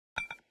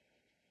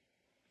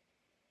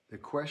The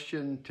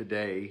question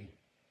today,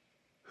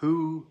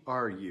 who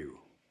are you?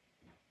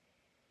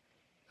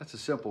 That's a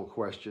simple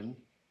question.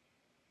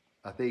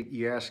 I think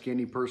you ask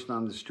any person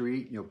on the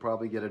street, you'll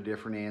probably get a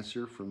different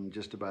answer from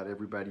just about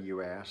everybody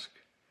you ask.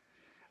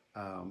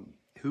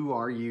 Who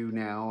are you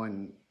now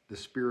in the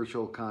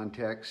spiritual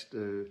context?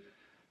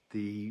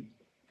 The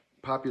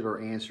popular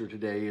answer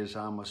today is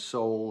I'm a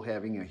soul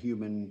having a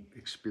human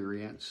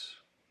experience,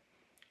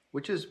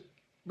 which is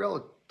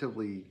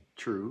relatively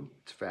true.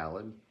 It's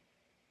valid.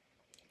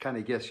 Kind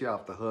of gets you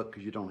off the hook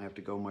because you don't have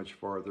to go much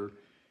farther.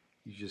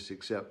 You just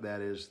accept that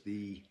as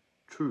the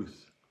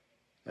truth.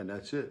 And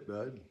that's it,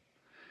 bud.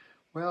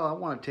 Well, I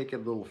want to take it a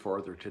little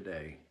farther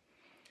today.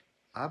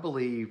 I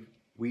believe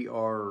we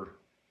are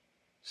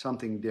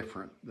something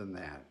different than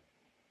that.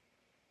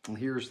 And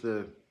here's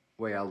the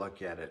way I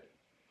look at it.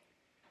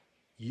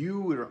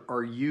 You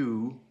are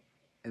you,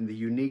 and the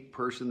unique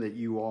person that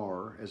you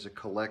are as a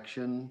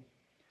collection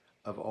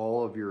of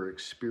all of your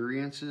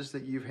experiences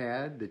that you've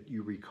had, that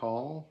you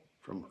recall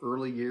from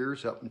early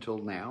years up until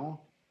now.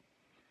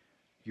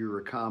 You're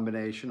a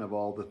combination of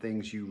all the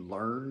things you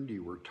learned,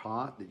 you were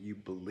taught, that you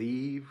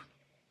believe,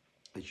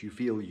 that you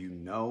feel you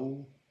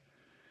know,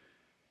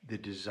 the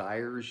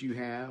desires you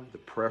have, the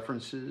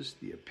preferences,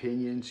 the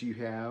opinions you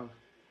have,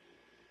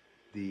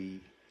 the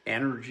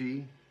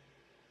energy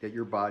that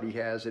your body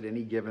has at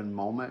any given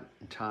moment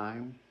in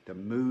time, the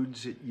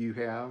moods that you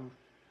have,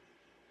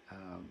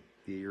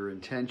 your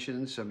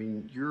intentions. I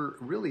mean, you're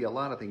really a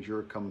lot of things. You're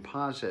a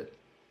composite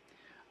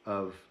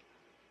of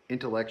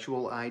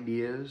intellectual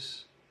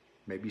ideas,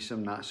 maybe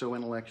some not so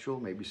intellectual,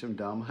 maybe some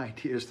dumb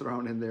ideas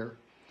thrown in there.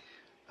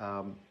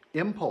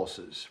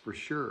 Impulses, for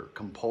sure,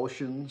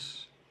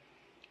 compulsions.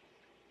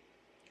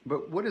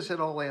 But what does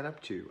it all add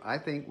up to? I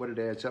think what it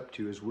adds up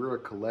to is we're a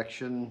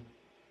collection,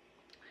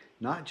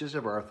 not just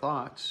of our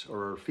thoughts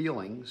or our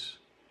feelings,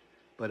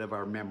 but of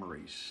our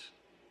memories.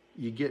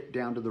 You get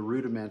down to the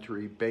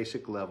rudimentary,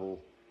 basic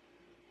level,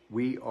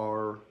 we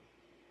are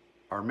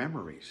our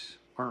memories,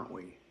 aren't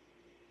we?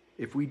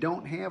 If we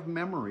don't have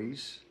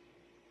memories,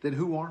 then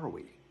who are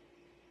we?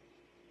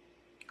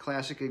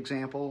 Classic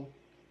example,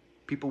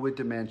 people with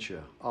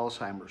dementia,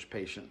 Alzheimer's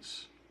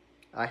patients.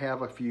 I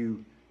have a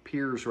few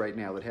peers right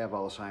now that have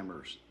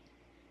Alzheimer's.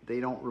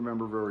 They don't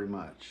remember very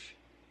much.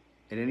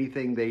 And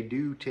anything they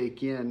do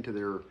take into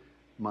their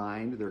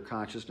mind, their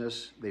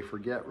consciousness, they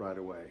forget right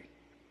away.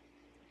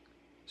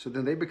 So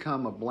then they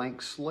become a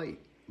blank slate,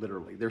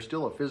 literally. They're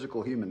still a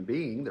physical human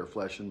being. They're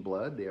flesh and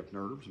blood. They have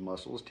nerves,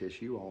 muscles,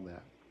 tissue, all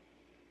that.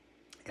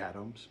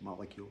 Atoms,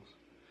 molecules.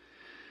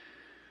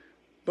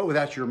 But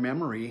without your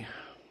memory,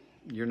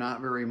 you're not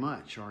very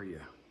much, are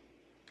you?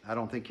 I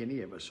don't think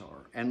any of us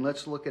are. And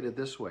let's look at it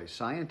this way.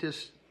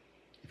 Scientists,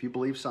 if you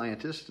believe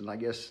scientists, and I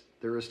guess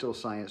there is still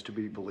science to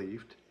be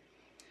believed,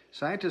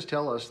 scientists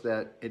tell us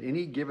that at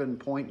any given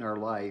point in our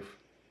life,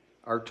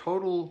 our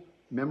total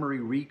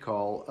memory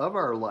recall of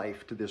our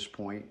life to this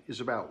point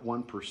is about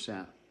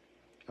 1%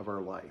 of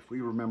our life. We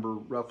remember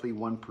roughly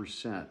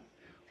 1%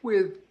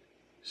 with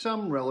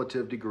some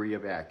relative degree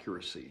of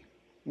accuracy.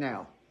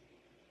 Now,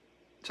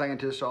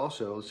 scientists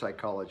also,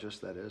 psychologists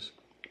that is,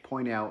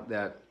 point out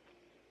that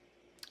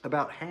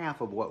about half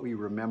of what we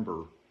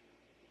remember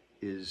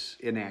is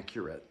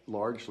inaccurate,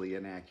 largely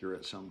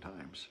inaccurate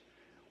sometimes.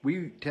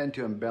 We tend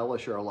to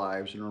embellish our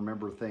lives and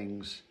remember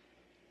things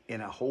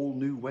in a whole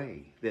new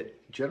way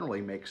that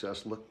generally makes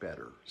us look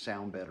better,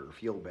 sound better,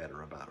 feel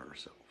better about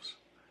ourselves.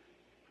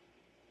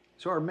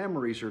 So our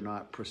memories are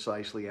not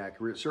precisely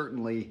accurate,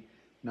 certainly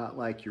not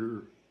like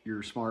your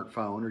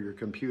smartphone or your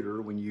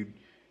computer when you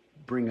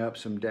bring up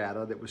some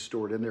data that was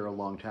stored in there a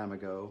long time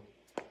ago.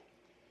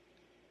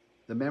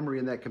 The memory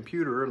in that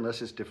computer,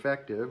 unless it's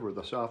defective or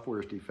the software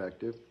is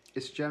defective,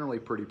 it's generally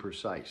pretty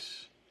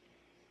precise.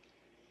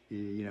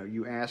 You know,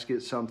 you ask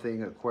it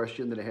something, a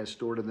question that it has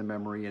stored in the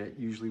memory, and it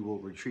usually will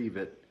retrieve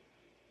it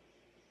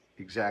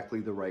exactly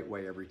the right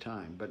way every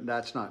time. But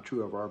that's not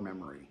true of our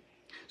memory.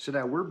 So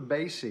now we're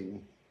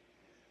basing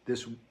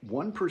this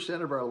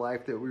 1% of our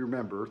life that we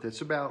remember,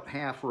 that's about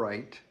half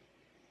right,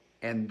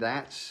 and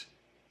that's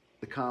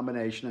the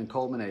combination and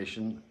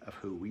culmination of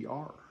who we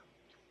are.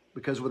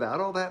 Because without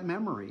all that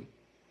memory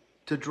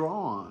to draw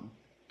on,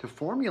 to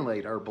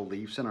formulate our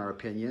beliefs and our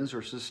opinions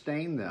or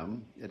sustain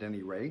them at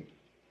any rate,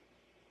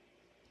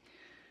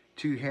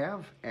 to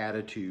have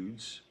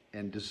attitudes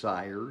and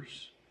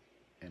desires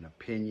and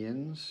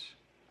opinions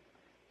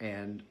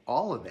and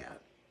all of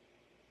that,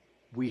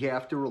 we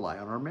have to rely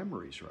on our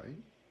memories, right?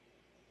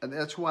 And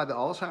that's why the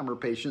Alzheimer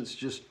patients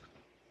just,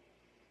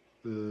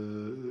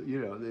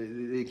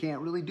 they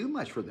can't really do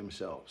much for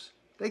themselves.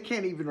 They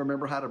can't even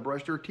remember how to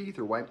brush their teeth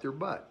or wipe their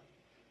butt.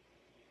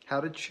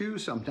 How to chew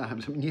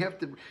sometimes. I mean, you have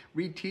to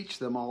reteach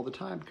them all the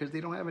time because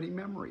they don't have any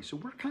memory. So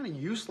we're kind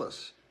of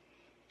useless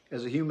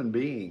as a human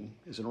being,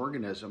 as an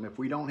organism, if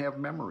we don't have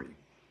memory.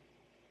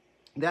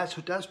 That's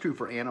true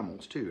for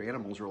animals too.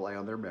 Animals rely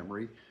on their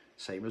memory,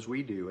 same as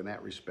we do in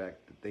that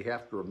respect. They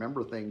have to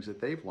remember things that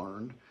they've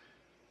learned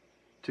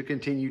to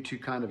continue to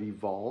kind of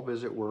evolve,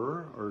 as it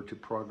were, or to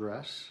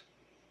progress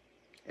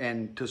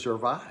and to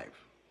survive.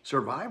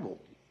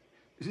 Survival.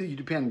 You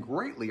depend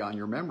greatly on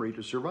your memory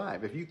to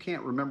survive. If you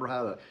can't remember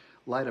how to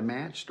light a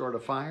match, start a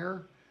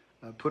fire,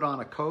 put on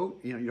a coat,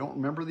 you don't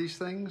remember these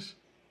things.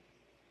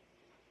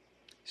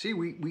 See,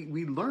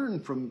 we learn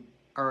from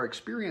our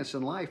experience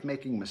in life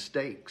making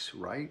mistakes,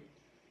 right?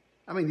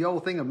 I mean, the whole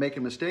thing of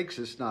making mistakes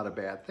is not a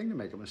bad thing to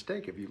make a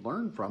mistake. If you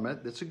learn from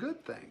it, that's a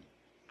good thing.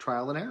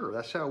 Trial and error.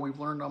 That's how we've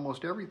learned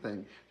almost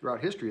everything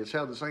throughout history. It's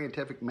how the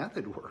scientific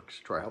method works.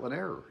 Trial and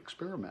error,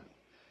 experiment.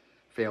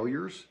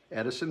 Failures.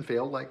 Edison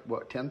failed like,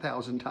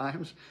 10,000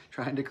 times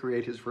trying to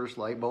create his first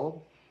light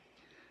bulb.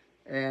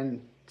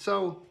 And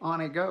so on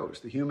it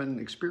goes. The human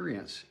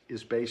experience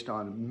is based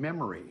on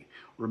memory,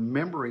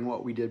 remembering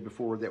what we did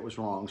before that was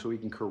wrong so we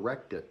can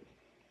correct it.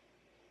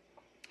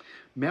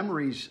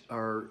 Memories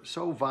are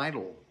so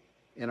vital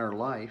in our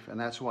life, and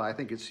that's why I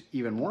think it's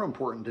even more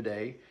important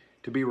today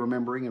to be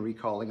remembering and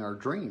recalling our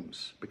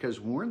dreams. Because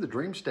when we're in the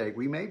dream state,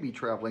 we may be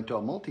traveling to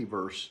a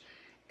multiverse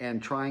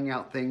and trying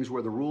out things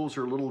where the rules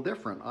are a little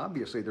different.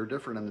 Obviously, they're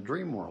different in the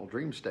dream world,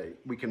 dream state.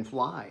 We can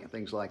fly and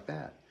things like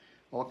that.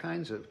 All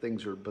kinds of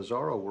things are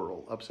bizarro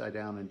world, upside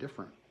down and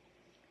different.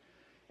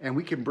 And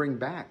we can bring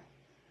back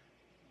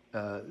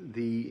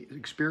the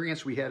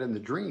experience we had in the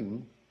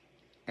dream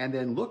and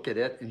then look at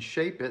it and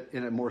shape it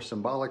in a more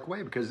symbolic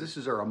way, because this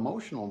is our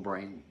emotional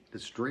brain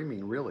that's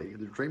dreaming, really.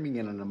 They're dreaming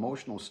in an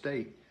emotional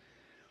state.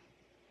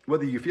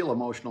 Whether you feel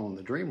emotional in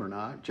the dream or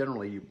not,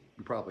 generally you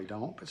probably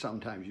don't, but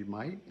sometimes you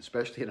might,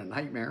 especially in a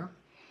nightmare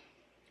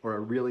or a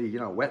really,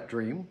 wet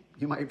dream.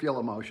 You might feel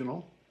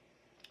emotional,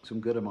 some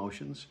good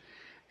emotions.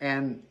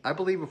 And I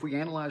believe if we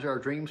analyze our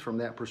dreams from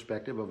that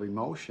perspective of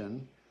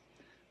emotion,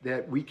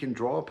 that we can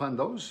draw upon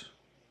those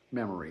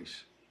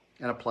memories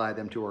and apply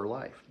them to our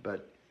life.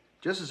 But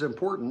just as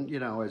important,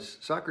 as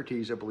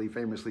Socrates, I believe,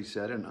 famously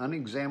said, an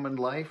unexamined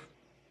life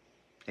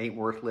ain't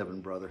worth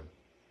living, brother,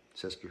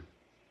 sister,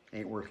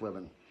 ain't worth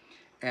living.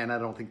 And I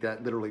don't think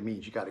that literally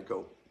means you got to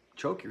go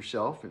choke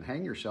yourself and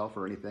hang yourself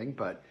or anything,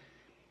 but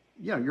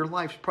your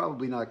life's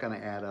probably not going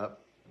to add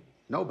up,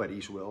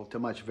 nobody's will, to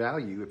much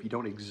value if you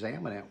don't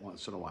examine it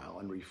once in a while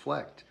and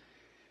reflect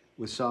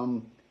with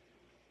some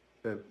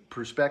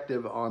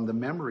perspective on the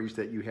memories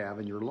that you have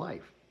in your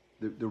life.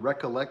 The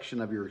recollection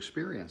of your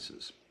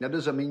experiences. That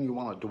doesn't mean you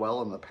want to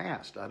dwell in the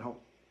past. I'm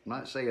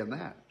not saying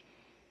that.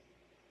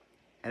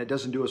 And it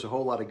doesn't do us a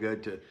whole lot of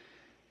good to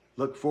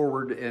look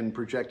forward and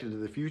project into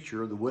the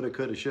future, the woulda,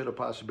 coulda, shoulda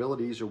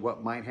possibilities, or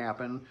what might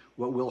happen,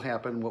 what will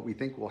happen, what we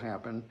think will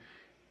happen.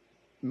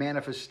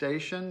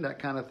 Manifestation, that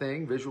kind of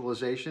thing,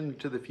 visualization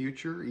to the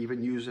future,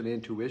 even using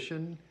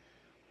intuition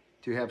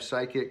to have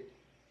psychic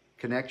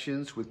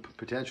connections with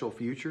potential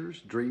futures.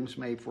 Dreams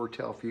may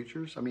foretell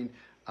futures. I mean,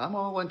 I'm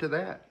all into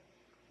that.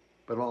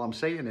 But all I'm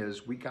saying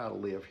is we got to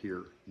live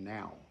here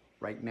now,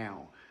 right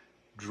now,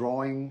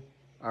 drawing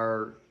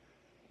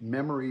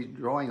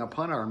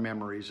upon our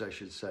memories, I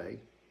should say,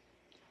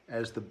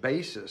 as the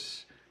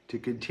basis to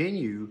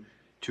continue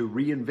to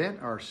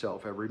reinvent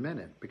ourselves every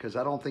minute. Because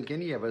I don't think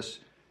any of us,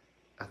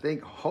 I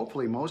think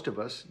hopefully most of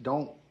us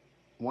don't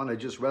want to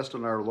just rest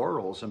on our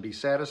laurels and be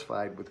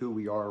satisfied with who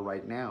we are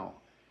right now.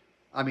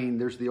 I mean,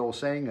 there's the old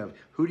saying of,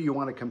 who do you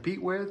want to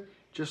compete with?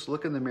 Just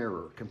look in the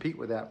mirror, compete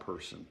with that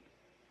person.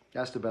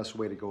 That's the best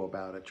way to go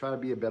about it. Try to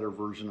be a better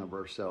version of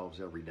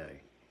ourselves every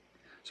day.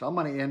 So I'm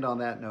going to end on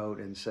that note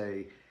and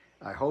say,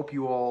 I hope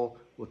you all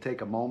will take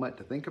a moment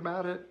to think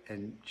about it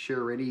and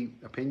share any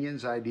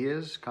opinions,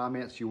 ideas,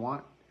 comments you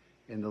want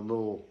in the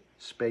little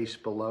space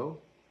below.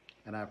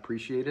 And I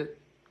appreciate it.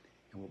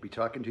 And we'll be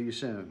talking to you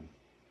soon.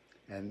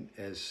 And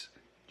as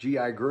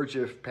G.I.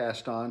 Gurdjieff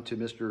passed on to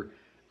Mr.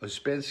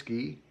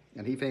 Ouspensky,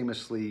 and he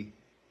famously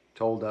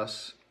told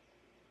us,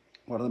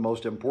 one of the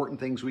most important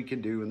things we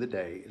can do in the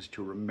day is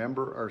to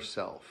remember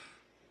ourselves.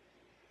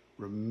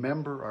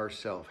 Remember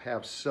ourselves.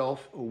 Have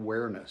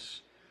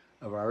self-awareness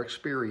of our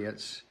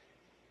experience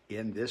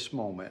in this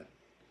moment,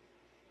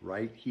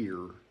 right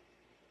here,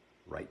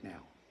 right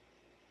now.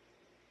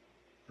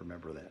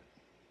 Remember that.